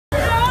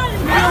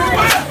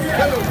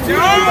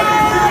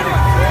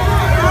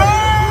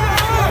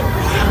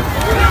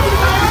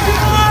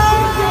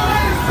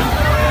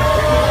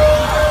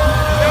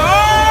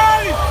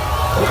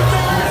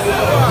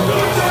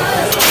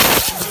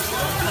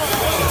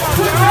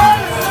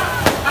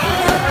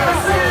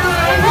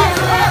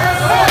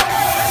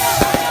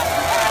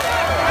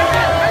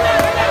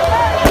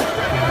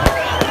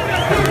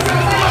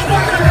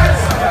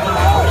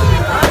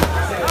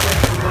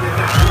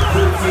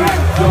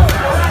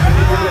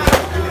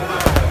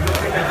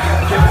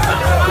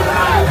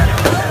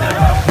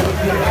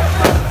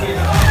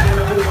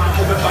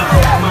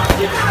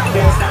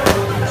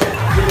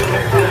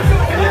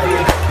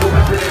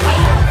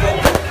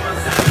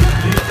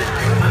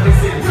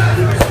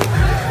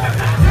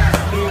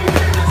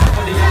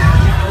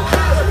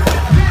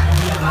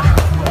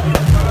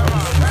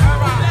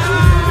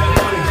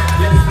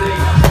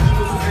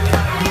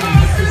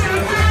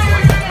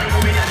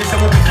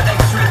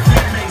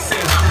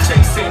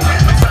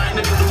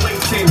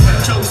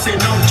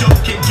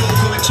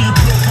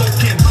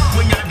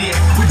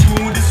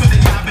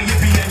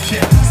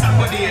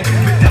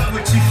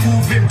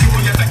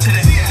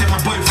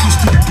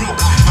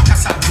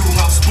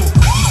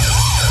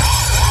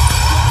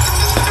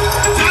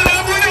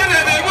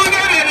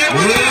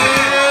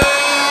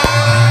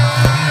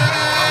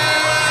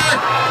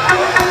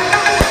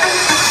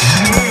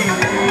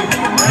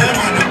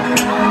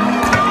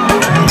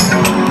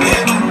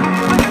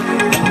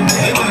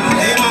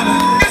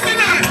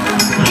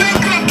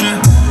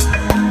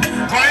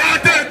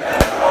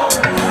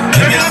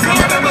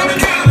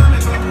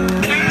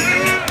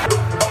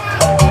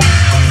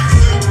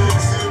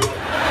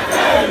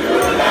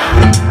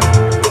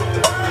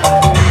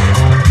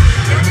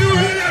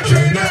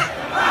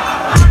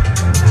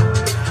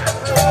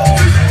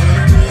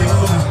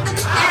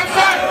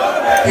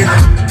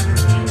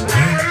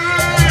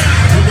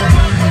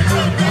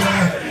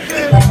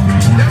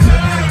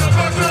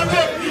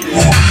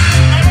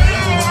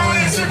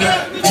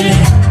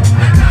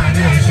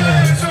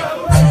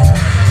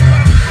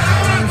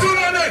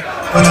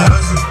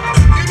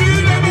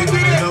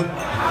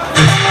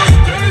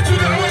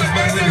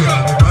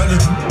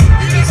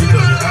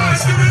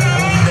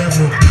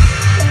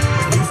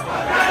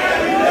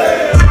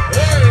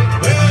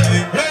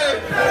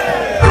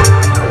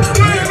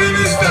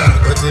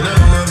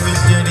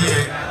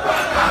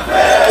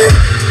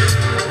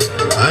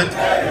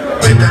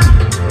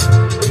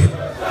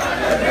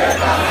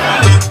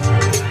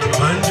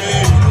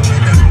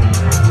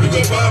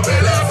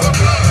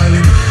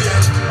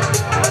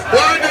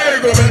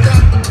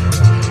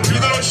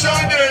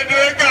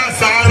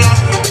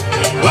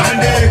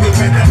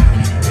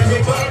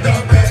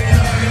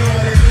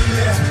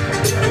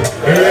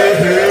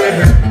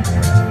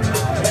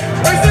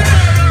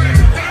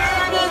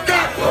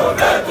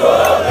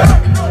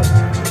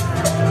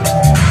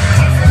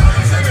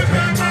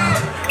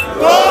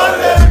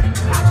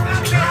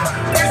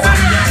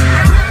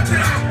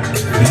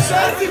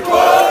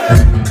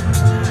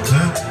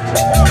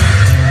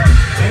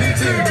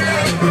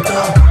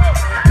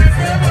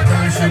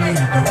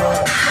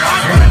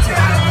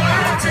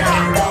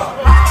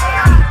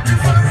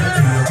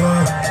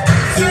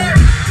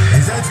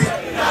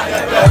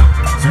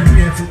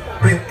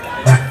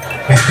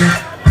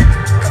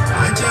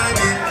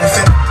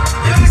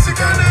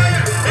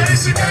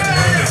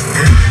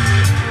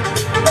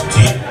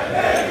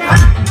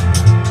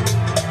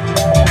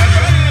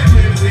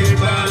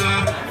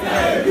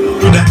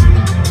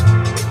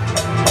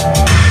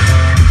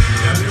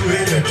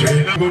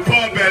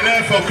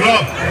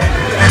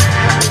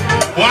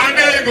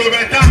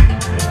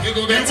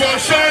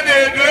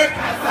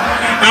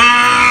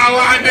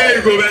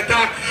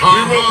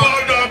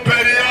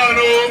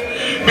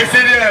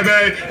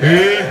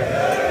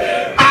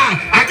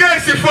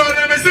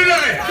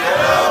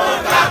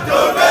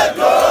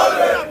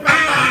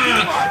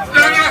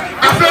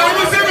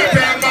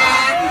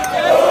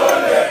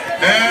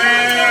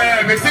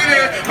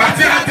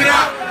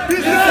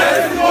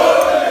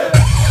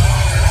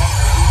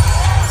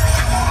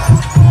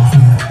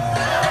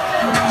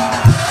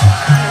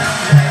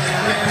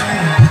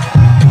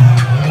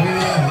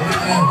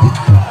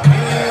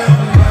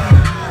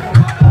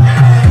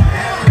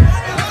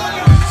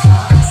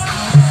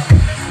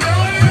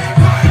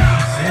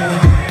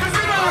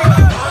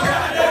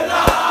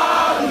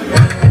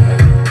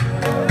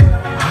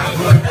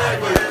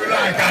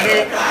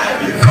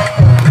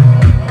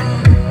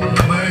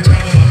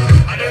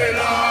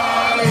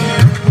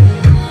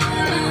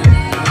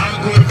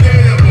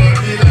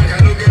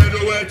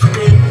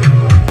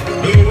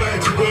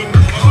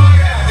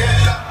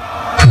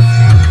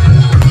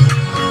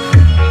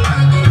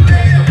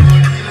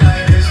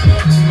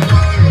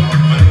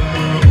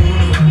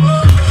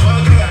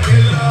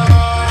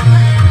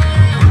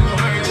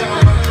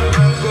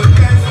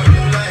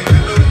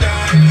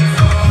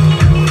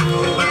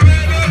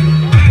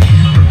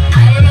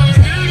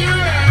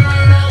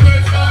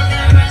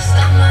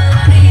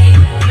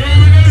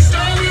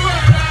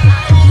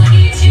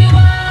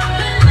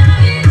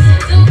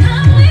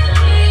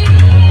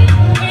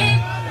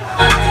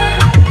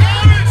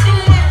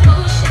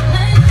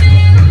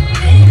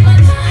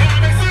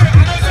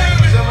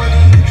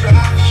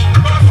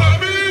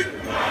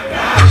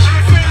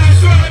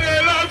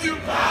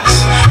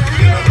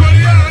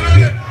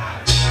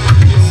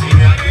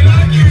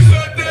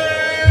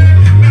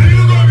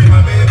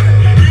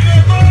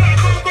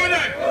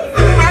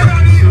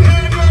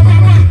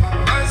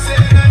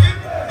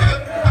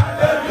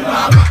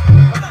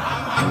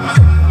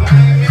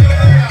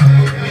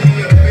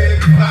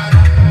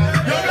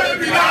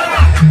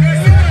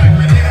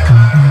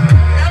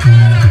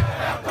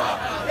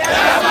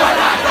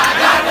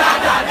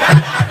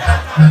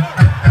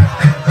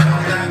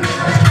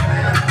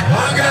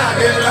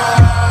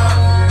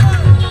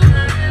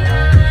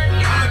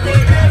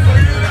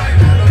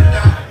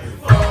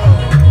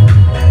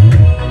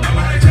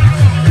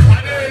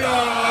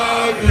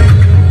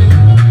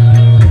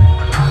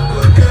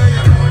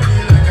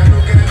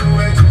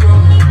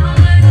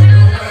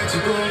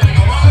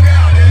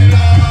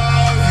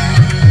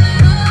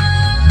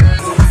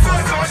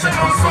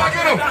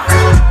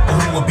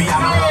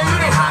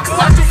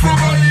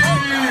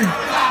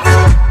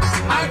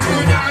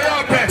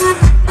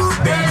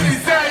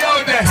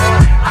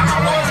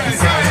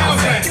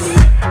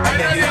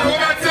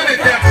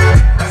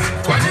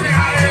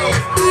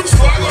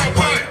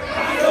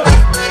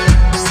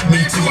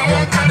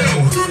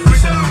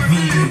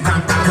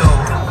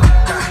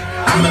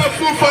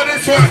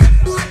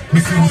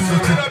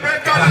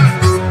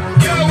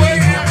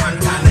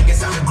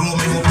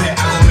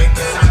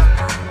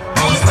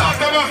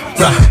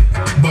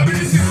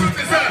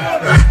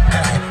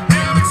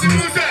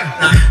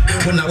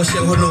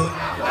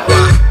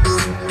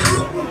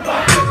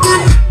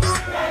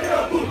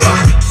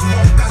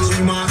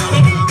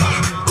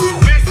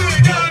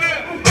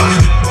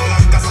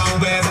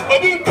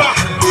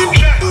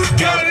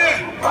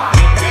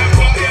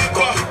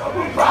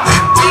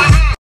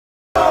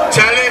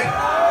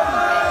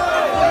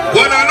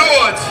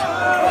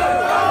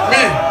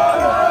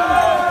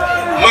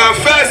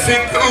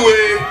single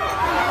way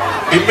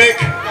it make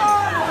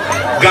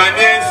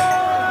Ghanaians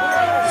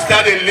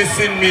start to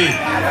listen me.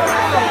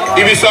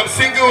 If it's some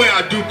single way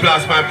I do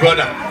plus my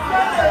brother.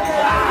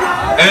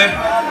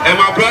 And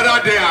my brother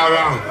they are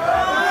around.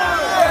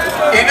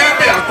 It ain't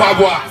be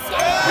Aquabwa.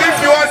 If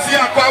you want to see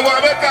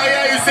Aquabwa, make I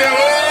hear you say, oh!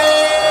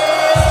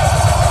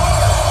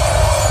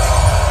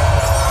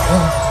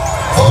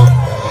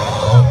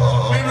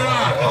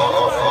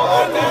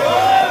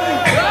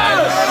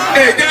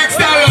 Hey,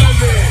 gangsta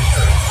love it.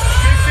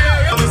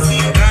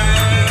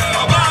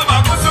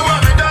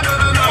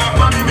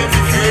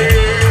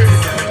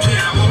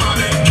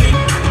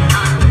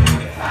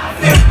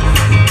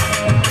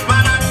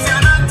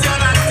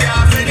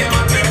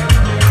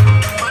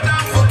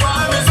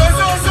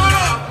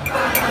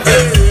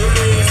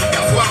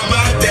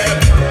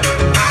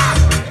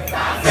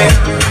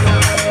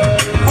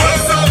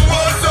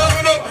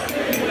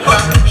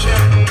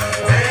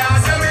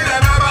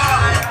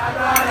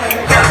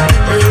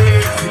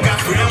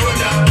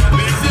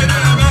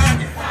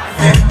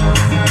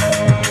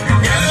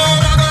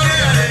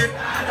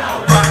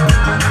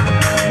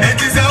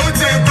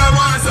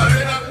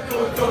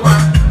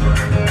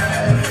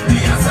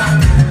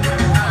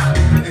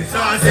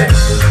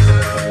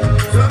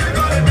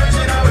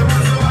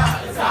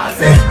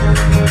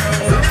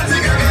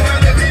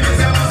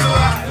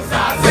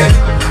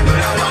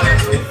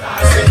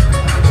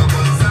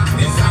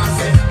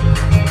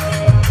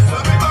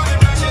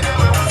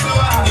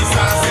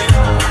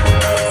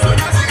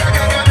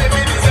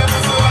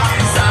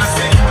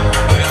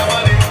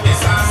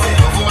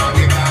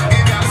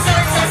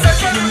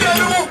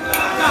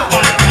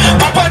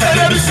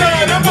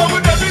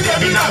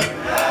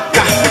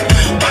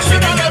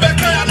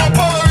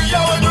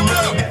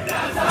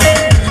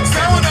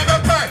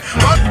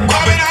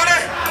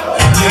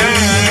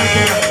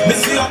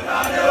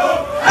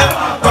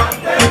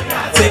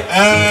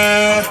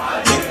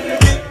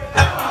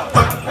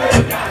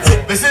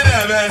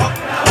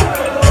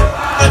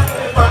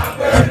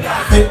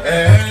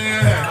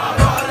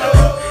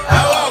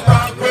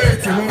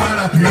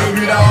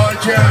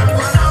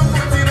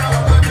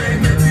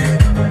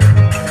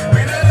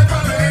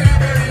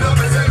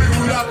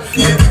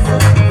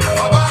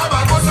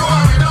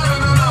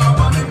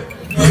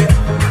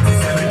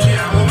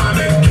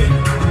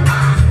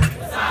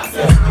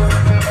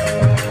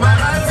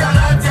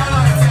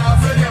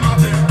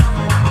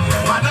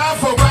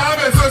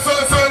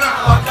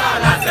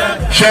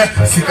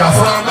 Sika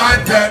for my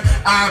dead,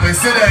 I'm a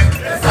city.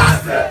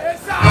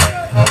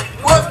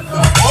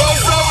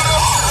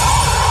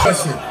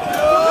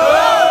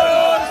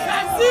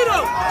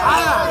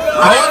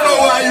 I don't know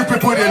why you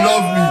people they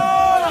love me.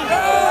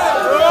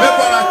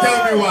 People tell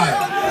me why.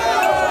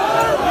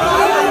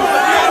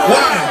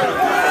 Why?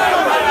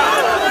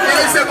 If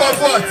you say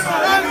comfort,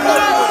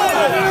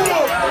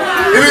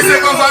 if you say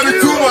comfort me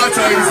too much,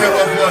 or you say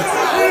comfort.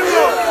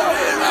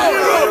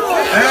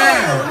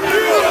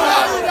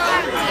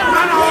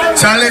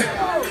 Charlie,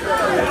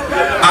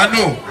 I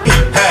know.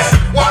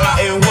 Walla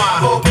and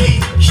one.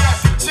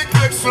 Chick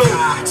make flow.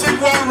 Chick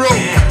one row.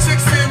 Chick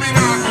see me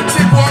now.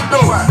 Chick one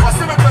door. I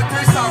see me for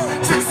 3 songs.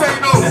 Chick say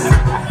no.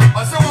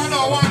 I say one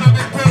on one of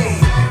the pill.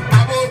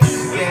 I go.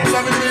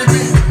 Tell me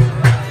baby.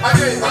 I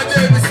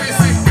did. Me see.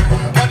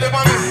 I did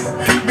mommy.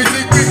 Me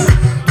think me.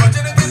 I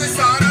did the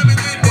sound. I did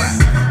the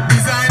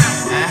designer.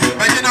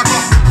 I did not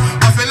go.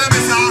 I feel me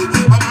sound.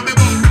 I'm a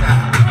baby.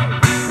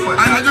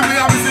 And I do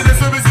me. I'm see this.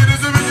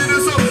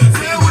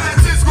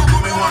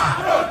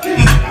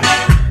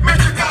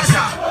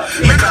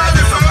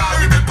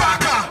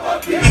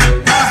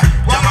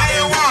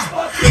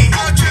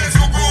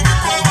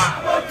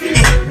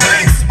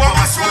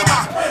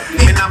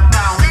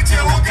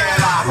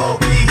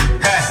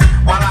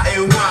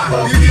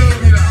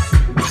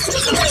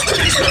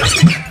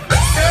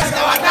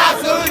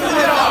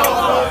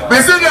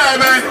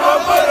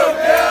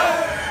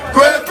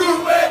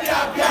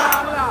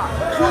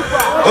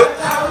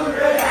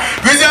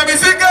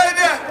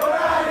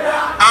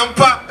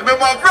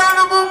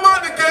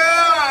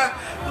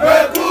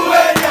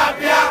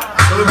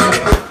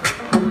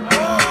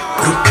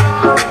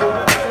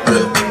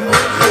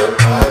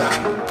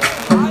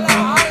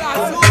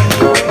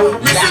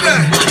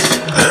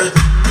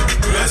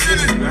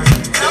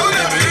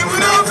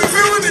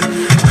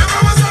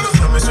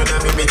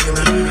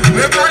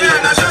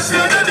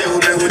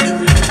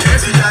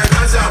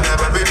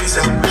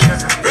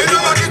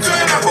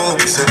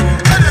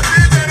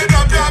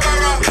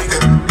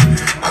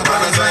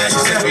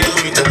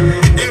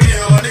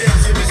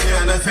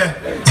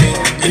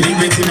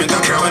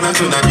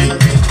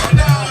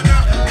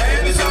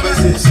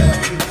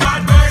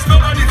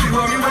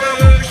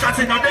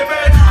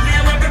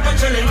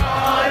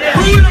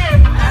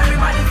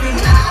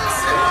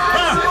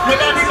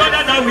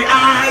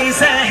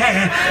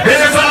 This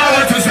is all I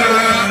want to say.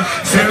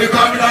 Say we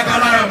come like a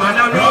lion, man,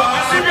 and roll.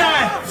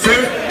 See?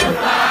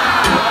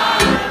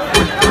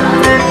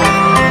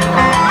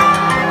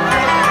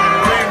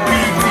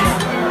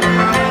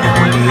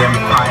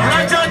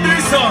 Legend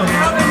this song.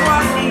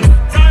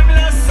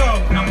 Timeless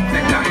song.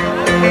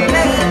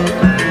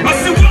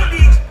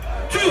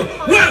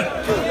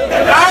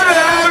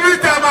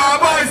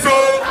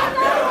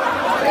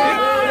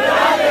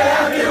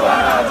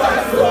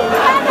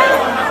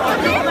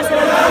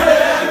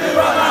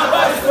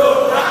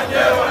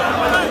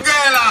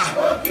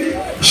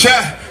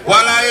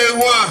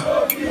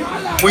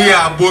 We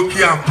are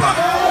Boki and Pa.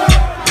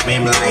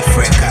 Meme life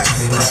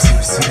records.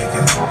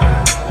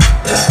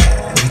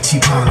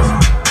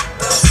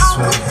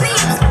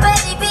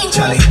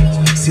 Charlie,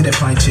 see the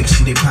fine chick,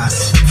 she they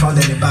pass. Found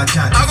in the back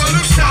chat. I will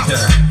look sharp.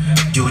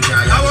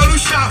 I will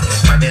look sharp.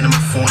 But then my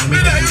phone,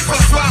 me the you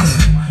for swap.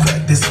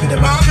 This be the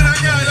man.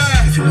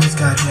 If you lose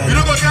God, you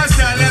know what I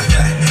say,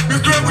 we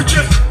grow with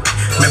you.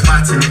 My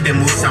party with the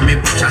most, I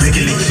make just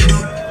kill it.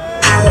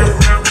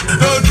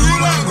 Don't do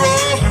long go.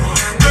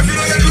 If you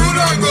don't do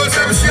long go,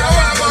 say we see how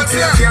I want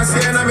it. Can't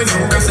say I'm in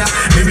Nautyca.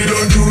 Maybe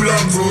don't do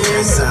long go.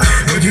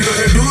 If you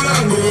don't do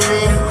long go.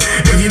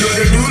 If you don't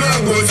do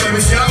long go, say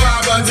we see how I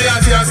want it.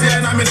 Can't say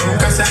I'm in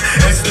Nautyca.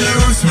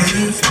 Excuse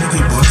me.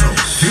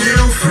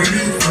 Feel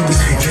free.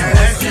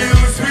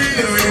 Excuse me.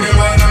 We don't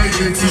wanna make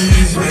it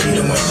tease.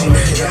 Excuse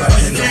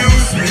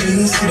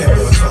me.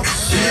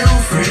 Feel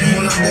free.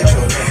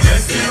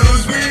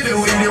 Excuse me. The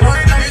way they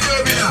want to make it.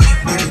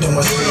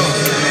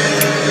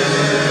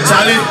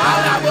 Charlie,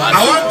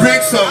 I want to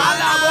break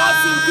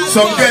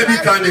some baby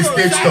kind of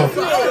stage stuff.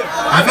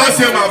 I'm not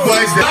saying my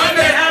voice.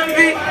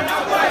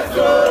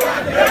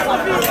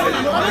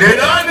 They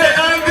don't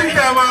envy,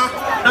 Tema.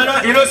 No,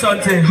 you know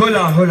something? Hold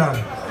on.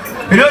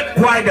 You know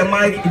why the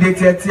mic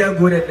is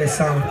good at the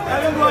sound?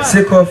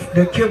 Sake of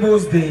the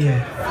cables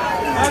there.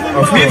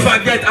 If we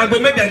forget, I go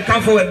make them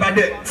come forward, but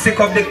the sake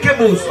of the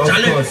cables.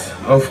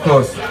 Of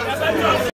course.